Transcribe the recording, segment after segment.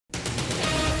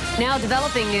Now,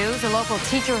 developing news, a local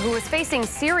teacher who is facing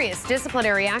serious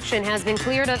disciplinary action has been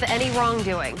cleared of any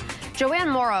wrongdoing. Joanne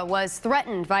Maura was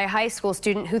threatened by a high school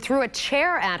student who threw a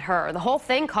chair at her. The whole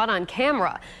thing caught on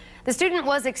camera. The student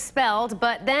was expelled,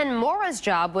 but then Maura's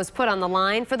job was put on the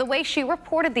line for the way she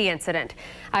reported the incident.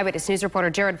 Eyewitness News reporter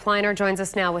Jared Pliner joins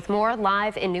us now with more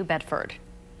live in New Bedford.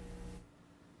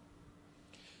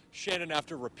 Shannon,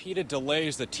 after repeated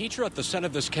delays, the teacher at the center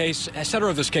of this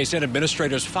case and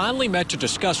administrators finally met to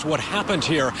discuss what happened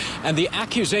here and the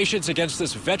accusations against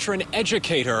this veteran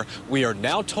educator. We are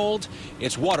now told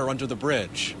it's water under the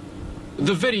bridge.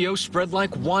 The video spread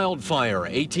like wildfire.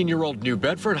 18-year-old New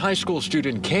Bedford high school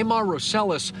student Kmar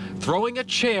Rosales throwing a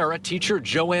chair at teacher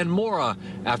Joanne Maura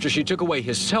after she took away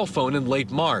his cell phone in late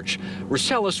March.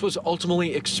 Rosales was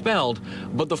ultimately expelled,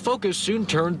 but the focus soon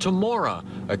turned to Maura,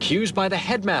 accused by the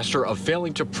headmaster of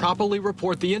failing to properly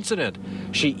report the incident.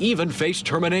 She even faced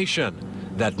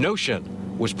termination. That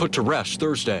notion was put to rest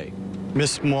Thursday.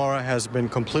 Ms. Maura has been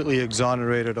completely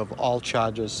exonerated of all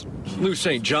charges. Lou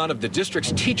St. John of the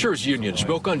district's teachers union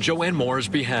spoke on Joanne Maura's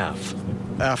behalf.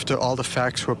 After all the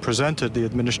facts were presented, the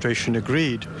administration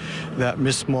agreed that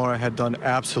Ms. Maura had done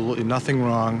absolutely nothing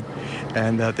wrong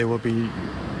and that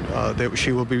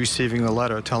she will be receiving a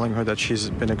letter telling her that she's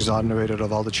been exonerated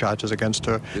of all the charges against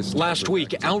her. Last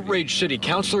week, outraged city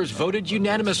councilors voted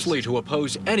unanimously to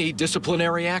oppose any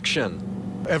disciplinary action.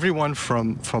 Everyone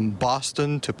from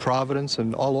Boston to Providence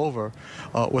and all over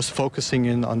was focusing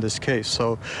in on this case.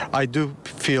 So I do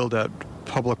feel that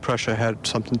public pressure had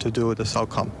something to do with this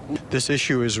outcome. This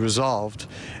issue is resolved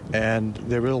and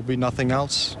there will be nothing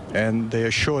else, and they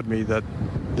assured me that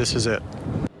this is it.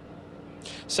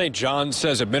 St. John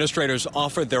says administrators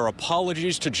offered their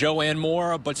apologies to Joanne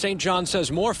Maura, but St. John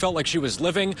says Maura felt like she was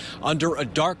living under a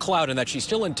dark cloud and that she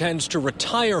still intends to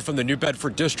retire from the New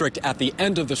Bedford district at the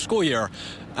end of the school year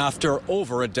after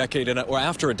a decade and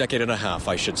a half,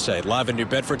 I should say. Live in New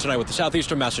Bedford tonight with the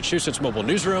Southeastern Massachusetts Mobile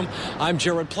Newsroom, I'm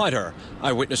Jared Pliner,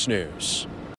 Eyewitness News.